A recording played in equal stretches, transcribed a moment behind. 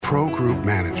Pro Group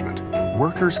Management.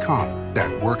 Workers' comp that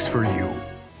works for you.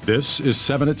 This is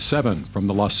 7 at 7 from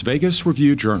the Las Vegas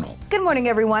Review-Journal. Good morning,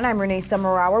 everyone. I'm Renee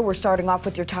Summerhour. We're starting off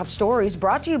with your top stories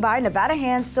brought to you by Nevada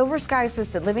Hand Silver Sky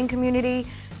Assisted Living Community.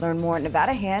 Learn more at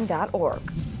nevadahand.org.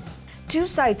 Two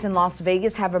sites in Las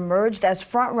Vegas have emerged as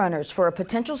frontrunners for a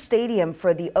potential stadium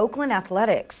for the Oakland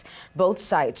Athletics. Both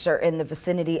sites are in the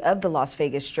vicinity of the Las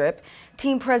Vegas Strip.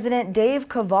 Team president Dave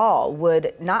Kaval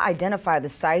would not identify the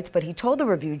sites, but he told the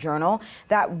Review-Journal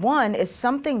that one is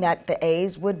something that the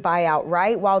A's would buy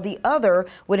outright, while the other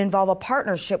would involve a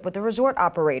partnership with the resort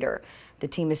operator. The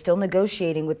team is still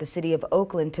negotiating with the city of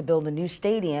Oakland to build a new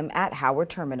stadium at Howard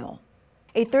Terminal.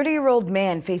 A 30-year-old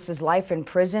man faces life in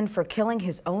prison for killing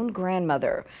his own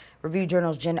grandmother.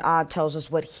 Review-Journal's Jen Odd tells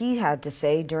us what he had to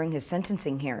say during his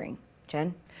sentencing hearing.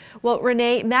 Jen? Well,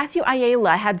 Renee, Matthew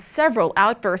Ayala had several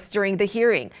outbursts during the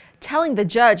hearing, telling the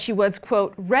judge he was,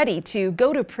 quote, ready to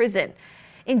go to prison.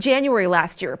 In January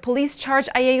last year, police charged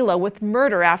Ayala with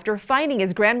murder after finding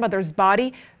his grandmother's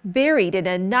body buried in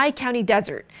a Nye County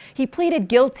desert. He pleaded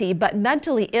guilty but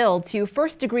mentally ill to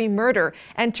first-degree murder,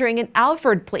 entering an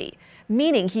Alford plea,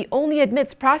 meaning he only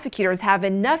admits prosecutors have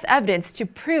enough evidence to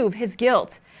prove his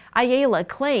guilt. Ayala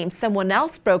claims someone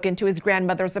else broke into his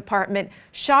grandmother's apartment,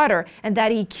 shot her, and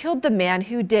that he killed the man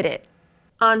who did it.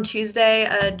 On Tuesday,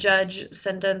 a judge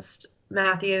sentenced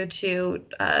Matthew to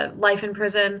life in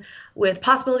prison with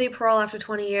possibility of parole after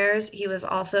 20 years. He was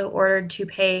also ordered to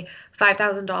pay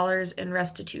 $5,000 in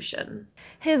restitution.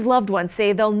 His loved ones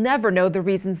say they'll never know the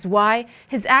reasons why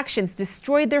his actions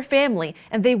destroyed their family,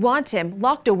 and they want him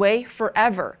locked away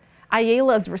forever.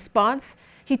 Ayala's response?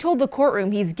 He told the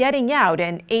courtroom he's getting out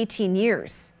in 18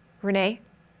 years. Renee?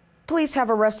 Police have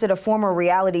arrested a former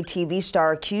reality TV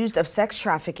star accused of sex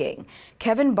trafficking.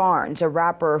 Kevin Barnes, a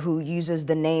rapper who uses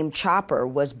the name Chopper,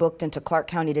 was booked into Clark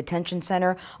County Detention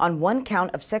Center on one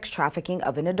count of sex trafficking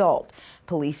of an adult.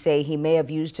 Police say he may have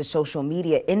used his social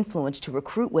media influence to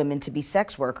recruit women to be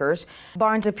sex workers.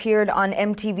 Barnes appeared on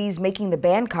MTV's Making the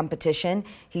Band competition.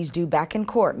 He's due back in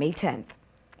court May 10th.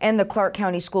 And the Clark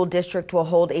County School District will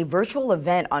hold a virtual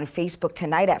event on Facebook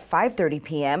tonight at 5:30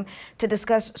 p.m. to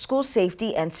discuss school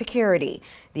safety and security.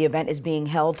 The event is being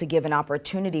held to give an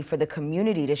opportunity for the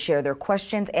community to share their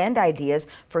questions and ideas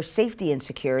for safety and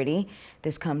security.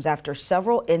 This comes after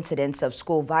several incidents of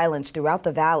school violence throughout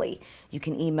the valley. You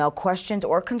can email questions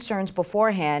or concerns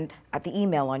beforehand at the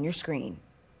email on your screen.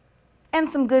 And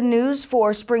some good news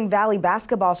for Spring Valley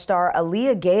basketball star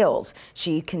Aaliyah Gales.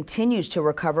 She continues to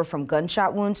recover from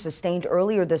gunshot wounds sustained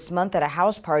earlier this month at a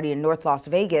house party in North Las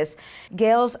Vegas.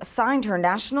 Gales signed her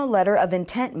national letter of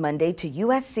intent Monday to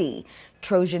USC.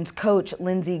 Trojans coach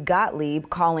Lindsey Gottlieb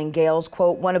calling Gales,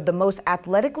 quote, one of the most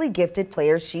athletically gifted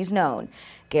players she's known.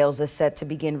 Gales is set to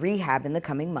begin rehab in the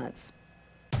coming months.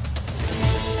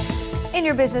 In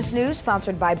your business news,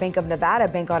 sponsored by Bank of Nevada,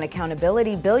 Bank on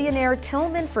Accountability, billionaire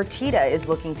Tillman Fertitta is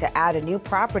looking to add a new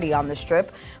property on the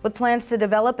Strip with plans to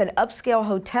develop an upscale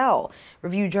hotel.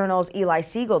 Review-Journal's Eli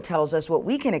Siegel tells us what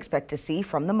we can expect to see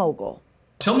from the mogul.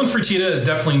 Tillman Fertitta is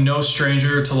definitely no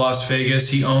stranger to Las Vegas.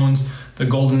 He owns the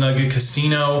Golden Nugget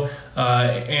Casino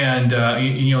and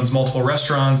he owns multiple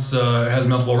restaurants, has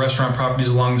multiple restaurant properties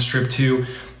along the Strip too.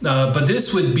 But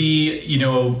this would be,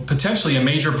 potentially a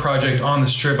major project on the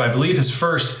Strip. I believe his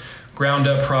first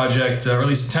ground-up project, or at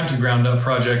least attempted ground-up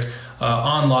project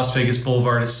on Las Vegas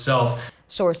Boulevard itself.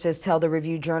 Sources tell the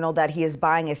Review-Journal that he is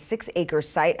buying a 6-acre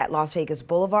site at Las Vegas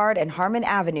Boulevard and Harmon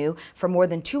Avenue for more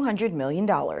than $200 million.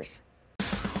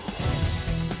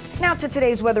 Now to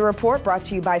today's weather report, brought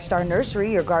to you by Star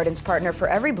Nursery, your garden's partner for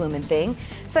every bloomin' thing.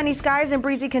 Sunny skies and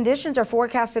breezy conditions are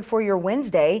forecasted for your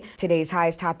Wednesday. Today's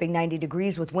highs topping 90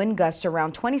 degrees with wind gusts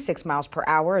around 26 miles per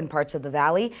hour in parts of the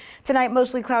valley. Tonight,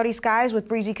 mostly cloudy skies with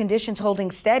breezy conditions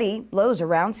holding steady, lows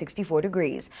around 64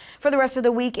 degrees. For the rest of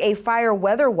the week, a fire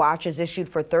weather watch is issued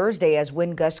for Thursday as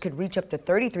wind gusts could reach up to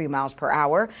 33 miles per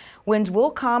hour. Winds will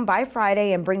calm by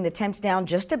Friday and bring the temps down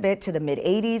just a bit to the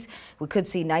mid-80s. We could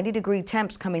see 90-degree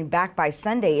temps coming back by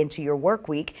Sunday into your work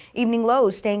week. Evening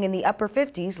lows staying in the upper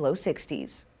 50s, low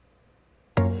 60s.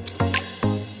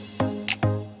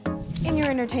 In your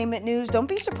entertainment news, don't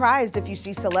be surprised if you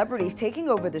see celebrities taking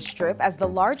over the Strip as the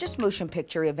largest motion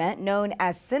picture event known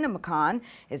as CinemaCon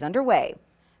is underway.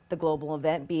 The global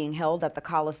event being held at the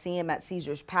Coliseum at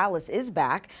Caesars Palace is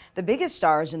back. The biggest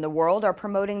stars in the world are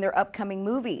promoting their upcoming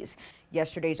movies.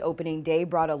 Yesterday's opening day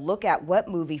brought a look at what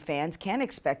movie fans can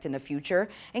expect in the future,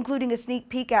 including a sneak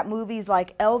peek at movies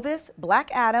like Elvis, Black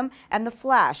Adam, and The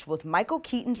Flash, with Michael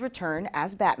Keaton's return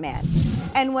as Batman.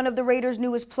 And one of the Raiders'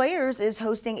 newest players is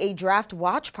hosting a draft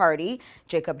watch party.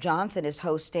 Jacob Johnson is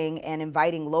hosting and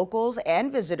inviting locals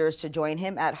and visitors to join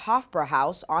him at Hofbräu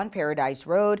House on Paradise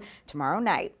Road tomorrow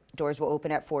night. Doors will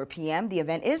open at 4 p.m. The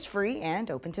event is free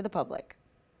and open to the public.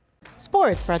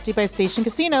 Sports brought to you by Station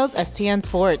Casinos, STN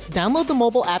Sports. Download the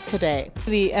mobile app today.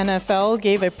 The NFL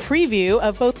gave a preview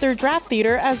of both their draft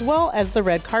theater as well as the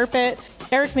red carpet.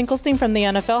 Eric Finkelstein from the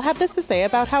NFL had this to say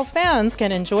about how fans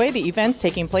can enjoy the events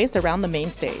taking place around the main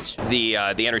stage. The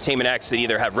entertainment acts that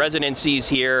either have residencies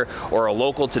here or are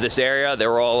local to this area,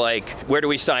 they're all like, where do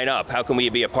we sign up? How can we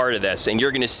be a part of this? And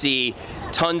you're going to see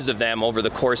tons of them over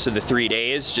the course of the 3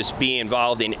 days, just be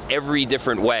involved in every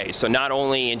different way. So not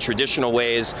only in traditional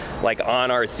ways like on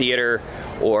our theater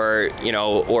or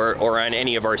on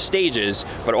any of our stages,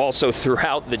 but also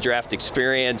throughout the draft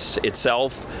experience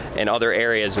itself and other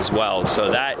areas as well.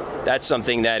 So that's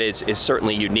something that is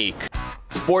certainly unique.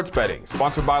 Sports betting,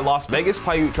 sponsored by Las Vegas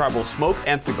Paiute Tribal Smoke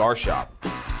and Cigar Shop.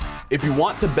 If you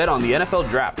want to bet on the NFL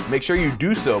Draft, make sure you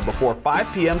do so before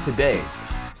 5 p.m. today.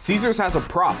 Caesars has a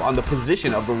prop on the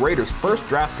position of the Raiders' first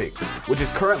draft pick, which is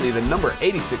currently the number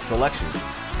 86 selection.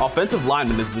 Offensive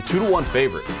lineman is the 2-1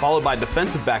 favorite, followed by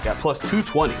defensive back at plus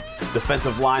 220,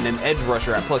 defensive line and edge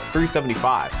rusher at plus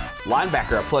 375,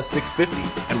 linebacker at plus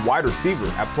 650, and wide receiver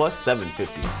at plus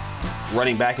 750.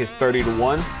 Running back is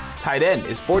 30-1, tight end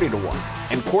is 40-1,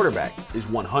 and quarterback is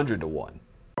 100-1.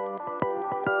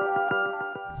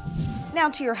 Now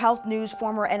to your health news.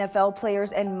 Former NFL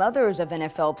players and mothers of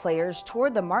NFL players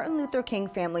toured the Martin Luther King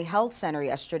Family Health Center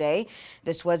yesterday.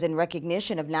 This was in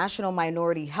recognition of National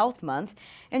Minority Health Month.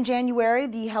 In January,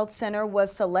 the health center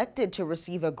was selected to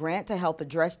receive a grant to help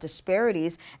address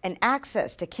disparities and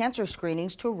access to cancer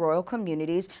screenings to rural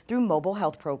communities through mobile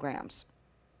health programs.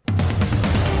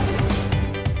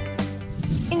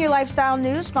 In your lifestyle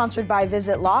news, sponsored by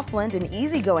Visit Laughlin, an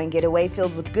easygoing getaway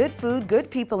filled with good food,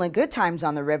 good people, and good times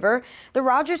on the river. The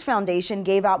Rogers Foundation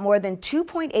gave out more than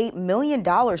 $2.8 million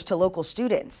to local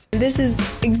students. This is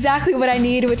exactly what I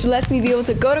need, which lets me be able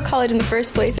to go to college in the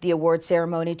first place. The award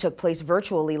ceremony took place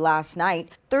virtually last night.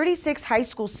 36 high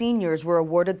school seniors were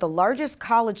awarded the largest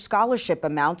college scholarship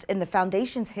amounts in the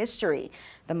foundation's history.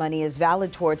 The money is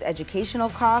valid towards educational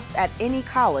costs at any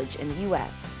college in the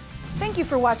U.S. Thank you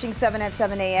for watching 7 at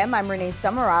 7 a.m. I'm Renee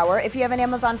Summerhour. If you have an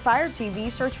Amazon Fire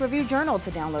TV, search Review Journal to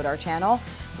download our channel.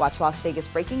 Watch Las Vegas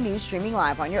breaking news streaming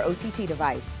live on your OTT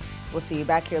device. We'll see you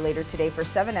back here later today for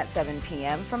 7 at 7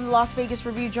 p.m. from the Las Vegas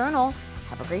Review Journal.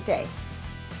 Have a great day.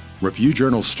 Review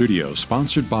Journal Studio,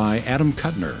 sponsored by Adam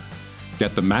Kuttner.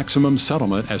 Get the maximum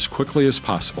settlement as quickly as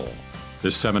possible.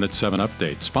 This 7 at 7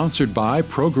 update, sponsored by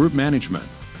Pro Group Management.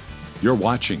 You're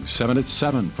watching 7 at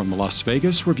 7 from the Las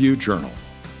Vegas Review Journal.